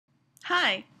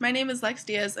Hi, my name is Lex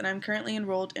Diaz, and I'm currently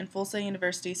enrolled in Full Sail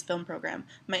University's film program.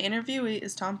 My interviewee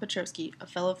is Tom Petrowski, a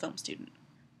fellow film student.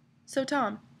 So,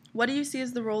 Tom, what do you see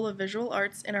as the role of visual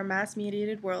arts in our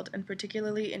mass-mediated world, and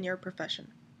particularly in your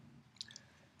profession?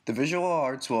 The visual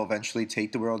arts will eventually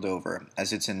take the world over,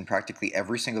 as it's in practically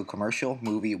every single commercial,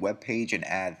 movie, webpage, and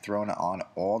ad thrown on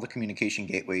all the communication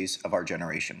gateways of our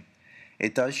generation.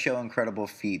 It does show incredible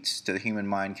feats the human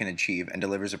mind can achieve and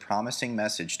delivers a promising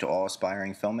message to all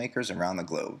aspiring filmmakers around the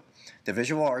globe. The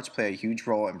visual arts play a huge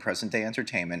role in present-day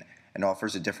entertainment and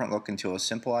offers a different look into a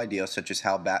simple idea such as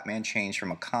how Batman changed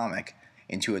from a comic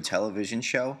into a television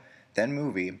show, then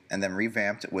movie, and then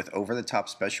revamped with over-the-top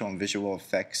special and visual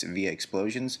effects via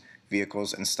explosions,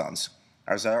 vehicles, and stunts.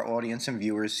 As our audience and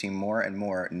viewers see more and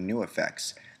more new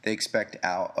effects, they expect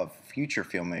out of future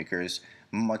filmmakers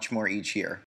much more each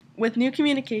year. With new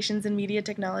communications and media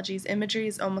technologies, imagery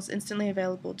is almost instantly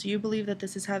available. Do you believe that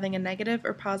this is having a negative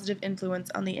or positive influence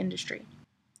on the industry?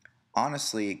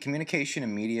 Honestly, communication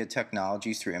and media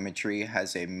technologies through imagery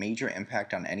has a major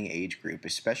impact on any age group,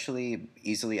 especially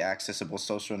easily accessible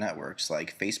social networks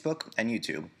like Facebook and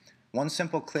YouTube. One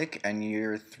simple click and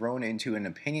you're thrown into an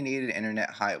opinionated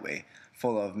internet highway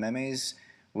full of memes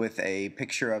with a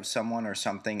picture of someone or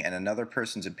something and another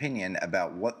person's opinion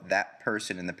about what that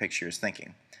person in the picture is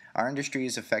thinking. Our industry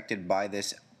is affected by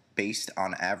this based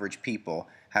on average people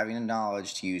having the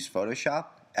knowledge to use Photoshop,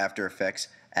 After Effects,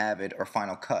 Avid, or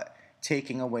Final Cut,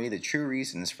 taking away the true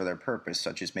reasons for their purpose,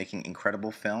 such as making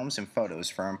incredible films and photos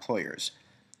for employers.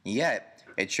 Yet,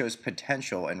 it shows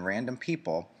potential in random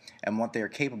people and what they are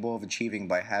capable of achieving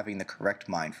by having the correct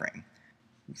mind frame.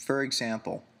 For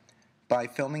example, by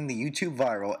filming the YouTube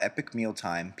viral Epic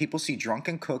Mealtime, people see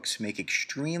drunken cooks make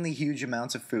extremely huge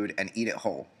amounts of food and eat it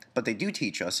whole. But they do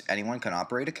teach us anyone can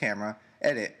operate a camera,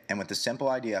 edit, and with a simple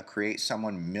idea create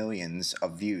someone millions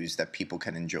of views that people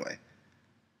can enjoy.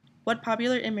 What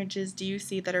popular images do you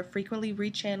see that are frequently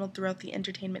rechanneled throughout the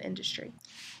entertainment industry?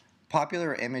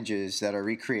 Popular images that are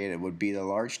recreated would be the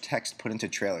large text put into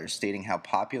trailers stating how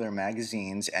popular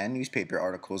magazines and newspaper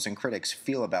articles and critics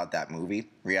feel about that movie,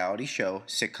 reality show,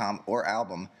 sitcom, or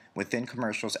album within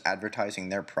commercials advertising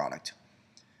their product.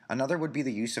 Another would be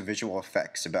the use of visual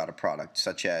effects about a product,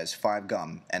 such as 5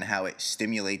 Gum, and how it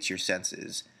stimulates your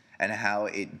senses, and how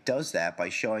it does that by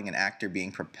showing an actor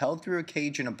being propelled through a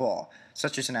cage in a ball,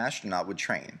 such as an astronaut would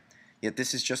train. Yet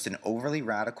this is just an overly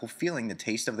radical feeling the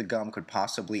taste of the gum could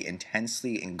possibly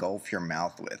intensely engulf your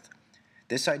mouth with.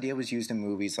 This idea was used in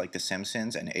movies like The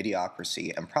Simpsons and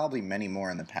Idiocracy, and probably many more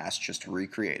in the past, just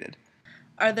recreated.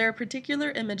 Are there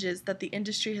particular images that the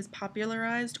industry has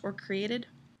popularized or created?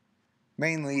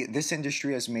 Mainly, this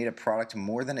industry has made a product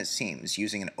more than it seems,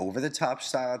 using an over-the-top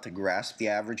style to grasp the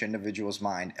average individual's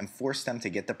mind and force them to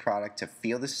get the product to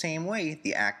feel the same way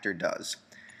the actor does.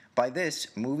 By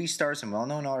this, movie stars and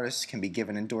well-known artists can be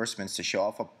given endorsements to show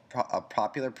off a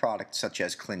popular product such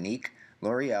as Clinique,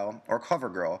 L'Oreal, or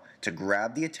CoverGirl to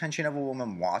grab the attention of a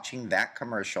woman watching that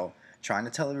commercial, trying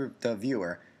to tell the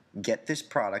viewer, get this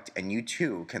product and you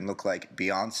too can look like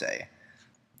Beyonce.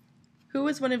 Who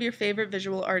is one of your favorite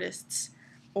visual artists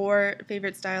or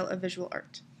favorite style of visual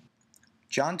art?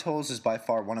 John Toles is by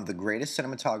far one of the greatest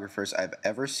cinematographers I've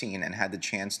ever seen and had the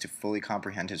chance to fully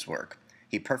comprehend his work.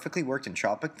 He perfectly worked in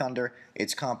Tropic Thunder,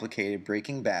 It's Complicated,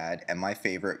 Breaking Bad, and my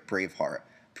favorite, Braveheart,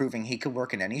 proving he could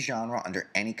work in any genre under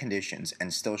any conditions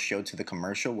and still show to the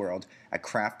commercial world a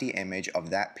crafty image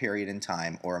of that period in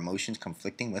time or emotions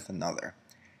conflicting with another.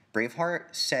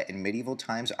 Braveheart, set in medieval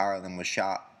times Ireland, was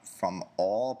shot from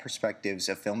all perspectives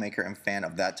a filmmaker and fan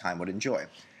of that time would enjoy.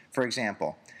 For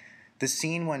example, the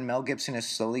scene when Mel Gibson is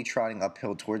slowly trotting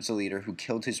uphill towards the leader who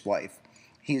killed his wife.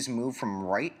 He is moved from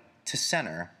right to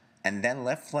center and then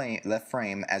left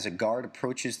frame as a guard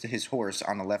approaches to his horse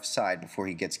on the left side before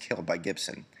he gets killed by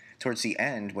Gibson. Towards the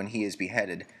end, when he is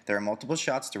beheaded, there are multiple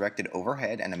shots directed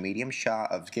overhead and a medium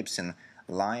shot of Gibson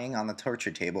lying on the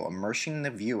torture table, immersing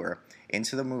the viewer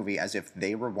into the movie as if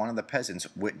they were one of the peasants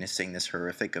witnessing this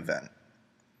horrific event.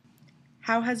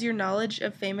 How has your knowledge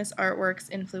of famous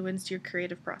artworks influenced your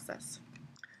creative process?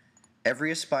 Every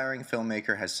aspiring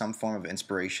filmmaker has some form of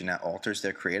inspiration that alters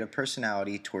their creative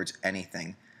personality towards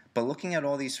anything. But looking at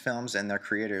all these films and their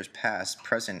creators past,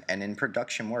 present, and in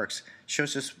production works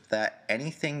shows us that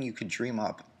anything you could dream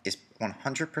up is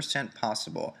 100%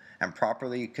 possible and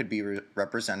properly could be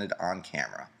represented on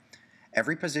camera.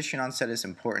 Every position on set is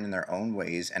important in their own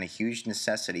ways and a huge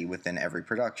necessity within every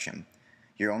production.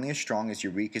 You're only as strong as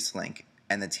your weakest link,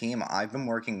 and the team I've been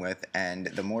working with and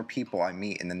the more people I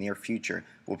meet in the near future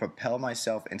will propel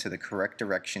myself into the correct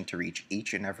direction to reach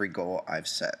each and every goal I've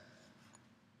set.